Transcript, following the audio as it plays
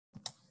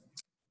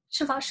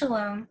Shabbat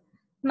Shalom.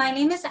 My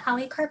name is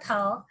Ali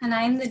Carpel, and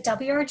I am the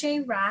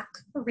WRJ RAC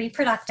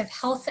Reproductive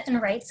Health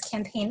and Rights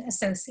Campaign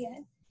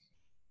Associate.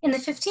 In the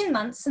 15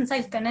 months since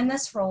I've been in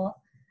this role,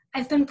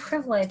 I've been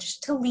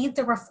privileged to lead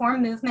the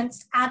reform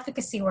movement's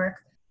advocacy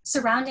work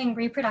surrounding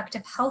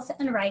reproductive health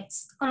and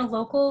rights on a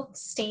local,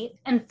 state,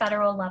 and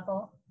federal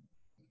level.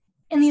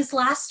 In these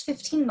last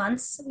 15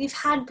 months, we've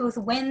had both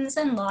wins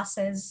and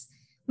losses,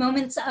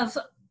 moments of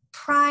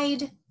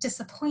pride,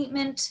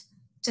 disappointment,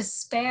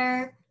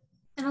 despair,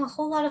 and a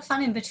whole lot of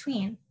fun in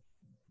between.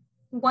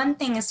 One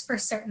thing is for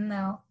certain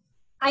though,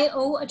 I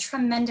owe a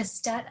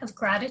tremendous debt of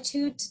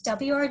gratitude to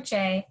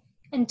WRJ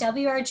and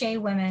WRJ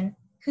women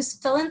whose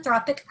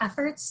philanthropic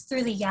efforts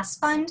through the Yes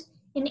Fund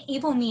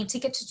enable me to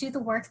get to do the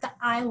work that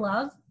I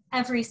love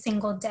every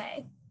single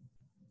day.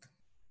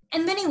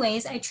 In many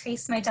ways, I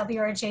trace my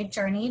WRJ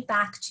journey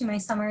back to my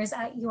summers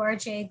at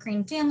URJ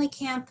Green Family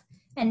Camp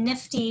and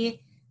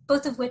NIFTY,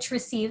 both of which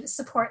receive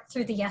support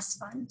through the Yes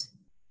Fund.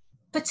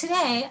 But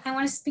today, I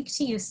want to speak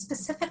to you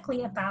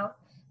specifically about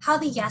how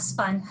the Yes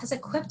Fund has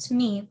equipped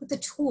me with the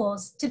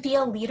tools to be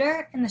a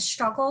leader in the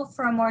struggle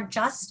for a more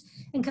just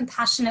and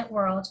compassionate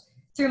world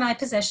through my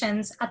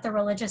positions at the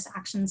Religious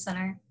Action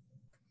Center.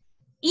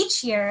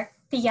 Each year,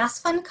 the Yes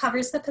Fund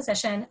covers the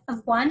position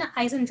of one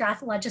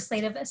Eisendrath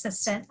legislative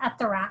assistant at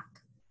the RAC.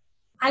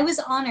 I was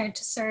honored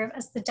to serve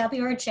as the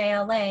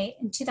WRJLA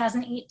in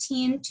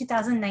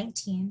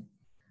 2018-2019,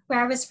 where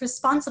I was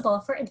responsible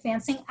for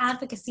advancing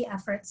advocacy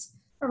efforts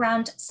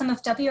around some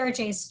of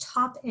WRJ's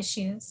top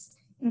issues,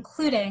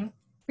 including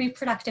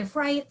reproductive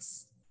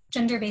rights,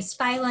 gender-based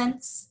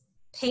violence,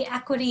 pay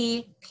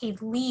equity,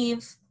 paid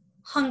leave,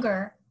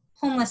 hunger,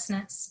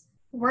 homelessness,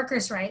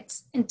 workers'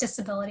 rights, and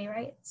disability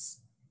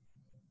rights.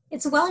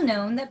 It's well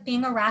known that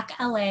being a RAC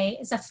LA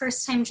is a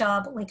first-time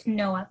job like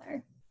no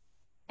other.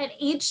 At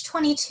age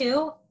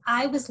 22,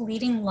 I was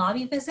leading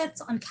lobby visits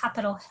on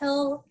Capitol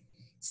Hill,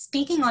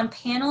 speaking on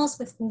panels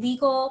with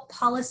legal,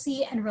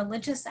 policy, and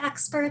religious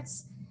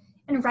experts,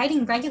 and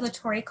writing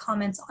regulatory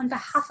comments on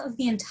behalf of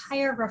the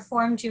entire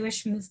Reform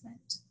Jewish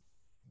movement.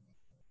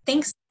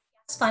 Thanks to the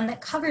Yes Fund that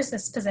covers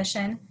this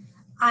position,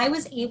 I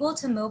was able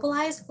to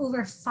mobilize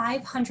over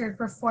 500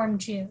 Reform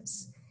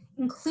Jews,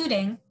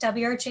 including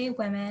WRJ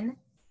women,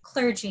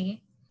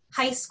 clergy,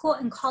 high school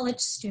and college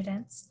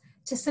students,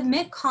 to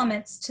submit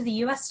comments to the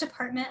U.S.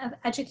 Department of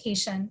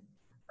Education,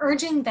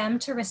 urging them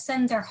to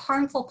rescind their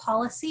harmful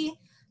policy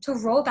to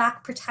roll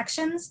back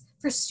protections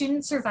for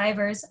student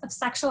survivors of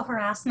sexual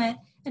harassment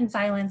and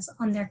violence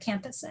on their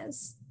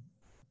campuses.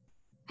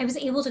 I was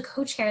able to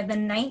co-chair the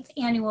 9th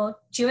annual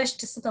Jewish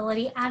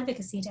Disability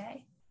Advocacy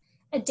Day,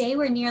 a day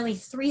where nearly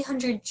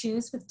 300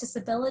 Jews with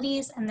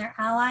disabilities and their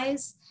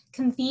allies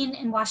convene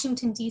in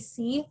Washington,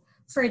 D.C.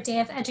 for a day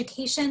of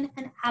education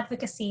and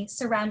advocacy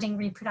surrounding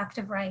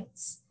reproductive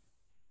rights.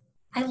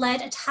 I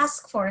led a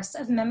task force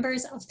of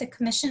members of the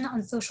Commission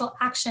on Social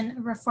Action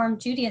and Reform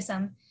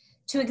Judaism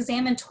to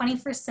examine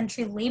 21st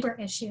century labor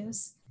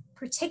issues,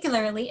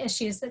 particularly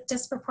issues that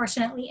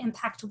disproportionately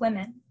impact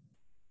women.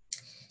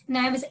 And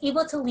I was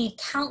able to lead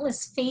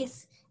countless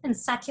faith and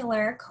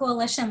secular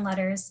coalition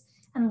letters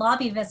and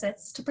lobby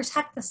visits to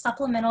protect the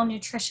Supplemental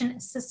Nutrition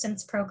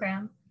Assistance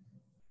Program,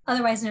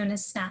 otherwise known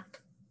as SNAP.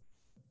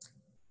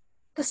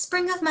 The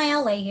spring of my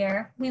LA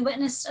year, we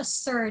witnessed a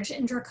surge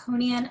in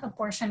draconian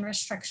abortion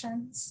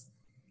restrictions.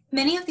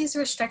 Many of these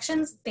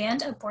restrictions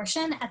banned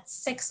abortion at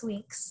 6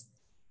 weeks,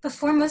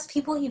 before most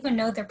people even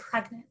know they're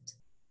pregnant.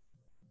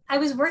 I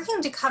was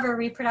working to cover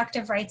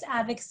reproductive rights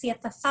advocacy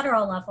at the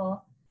federal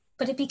level,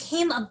 but it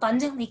became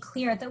abundantly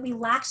clear that we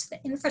lacked the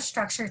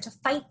infrastructure to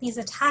fight these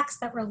attacks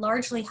that were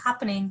largely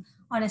happening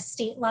on a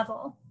state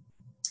level.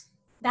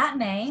 That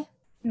May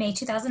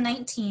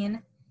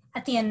 2019,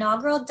 at the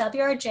inaugural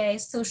WRJ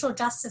Social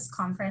Justice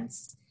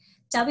Conference,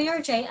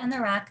 WRJ and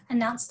the RAC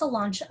announced the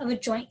launch of a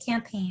joint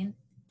campaign,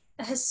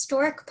 a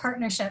historic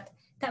partnership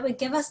that would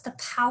give us the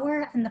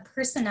power and the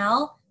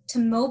personnel to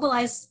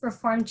mobilize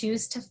Reform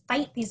Jews to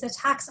fight these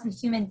attacks on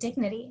human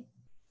dignity.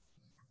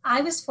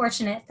 I was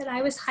fortunate that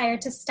I was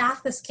hired to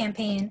staff this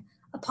campaign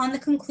upon the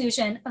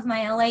conclusion of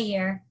my LA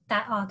year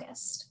that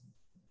August.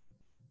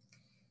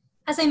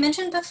 As I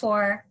mentioned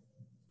before,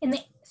 in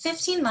the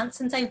 15 months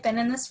since I've been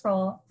in this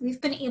role,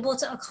 we've been able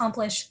to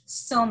accomplish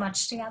so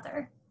much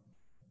together.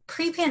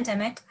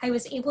 Pre-pandemic, I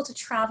was able to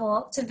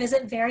travel to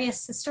visit various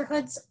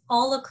sisterhoods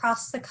all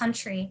across the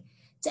country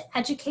to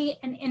educate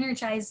and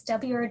energize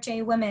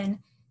WRJ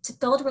women to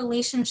build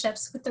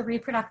relationships with the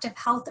reproductive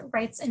health,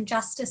 rights, and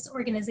justice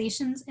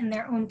organizations in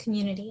their own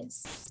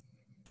communities.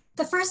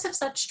 The first of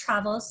such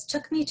travels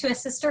took me to a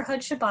sisterhood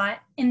Shabbat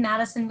in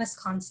Madison,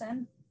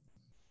 Wisconsin.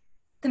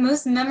 The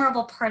most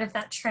memorable part of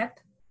that trip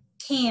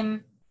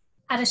came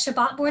at a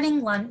Shabbat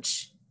boarding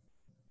lunch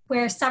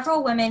where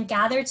several women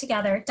gathered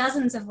together,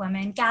 dozens of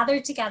women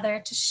gathered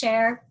together to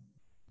share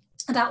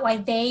about why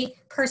they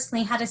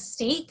personally had a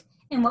stake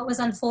in what was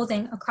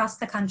unfolding across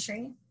the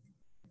country.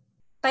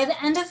 By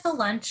the end of the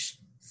lunch,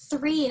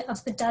 3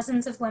 of the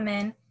dozens of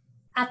women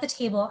at the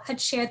table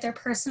had shared their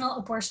personal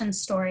abortion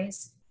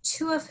stories,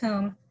 2 of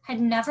whom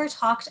had never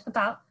talked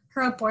about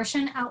her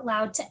abortion out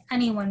loud to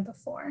anyone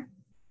before.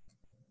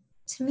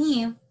 To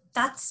me,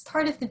 that's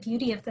part of the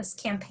beauty of this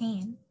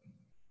campaign.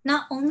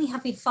 Not only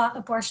have we fought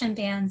abortion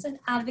bans and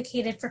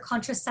advocated for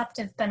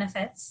contraceptive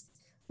benefits,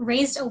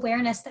 raised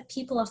awareness that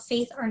people of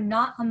faith are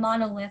not a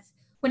monolith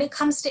when it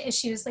comes to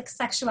issues like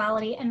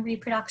sexuality and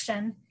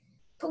reproduction,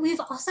 but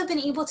we've also been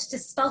able to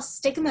dispel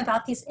stigma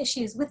about these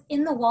issues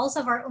within the walls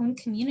of our own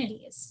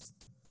communities.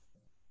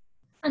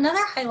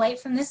 Another highlight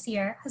from this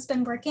year has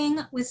been working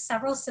with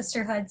several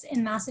sisterhoods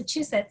in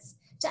Massachusetts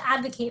to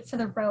advocate for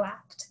the Roe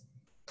Act,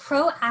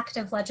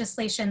 proactive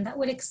legislation that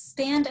would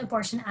expand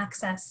abortion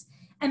access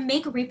and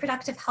make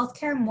reproductive health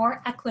care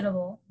more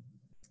equitable.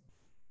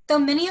 Though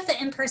many of the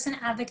in-person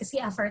advocacy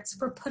efforts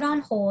were put on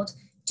hold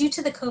due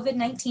to the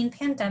COVID-19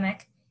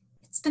 pandemic,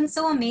 it's been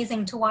so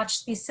amazing to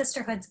watch these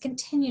sisterhoods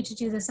continue to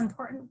do this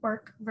important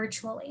work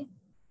virtually.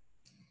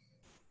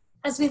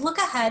 As we look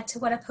ahead to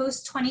what a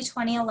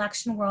post-2020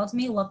 election world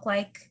may look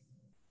like,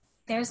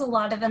 there's a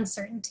lot of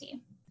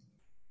uncertainty.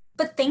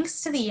 But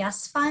thanks to the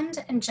Yes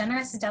Fund and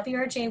generous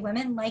WRJ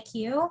women like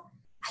you,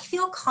 I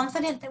feel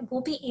confident that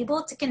we'll be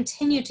able to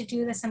continue to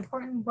do this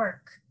important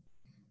work,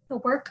 the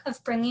work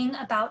of bringing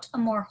about a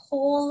more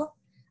whole,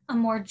 a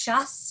more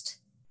just,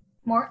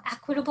 more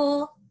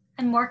equitable,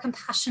 and more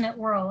compassionate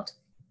world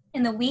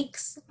in the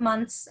weeks,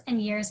 months,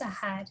 and years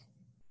ahead.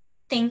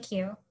 Thank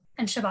you,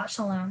 and Shabbat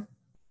Shalom.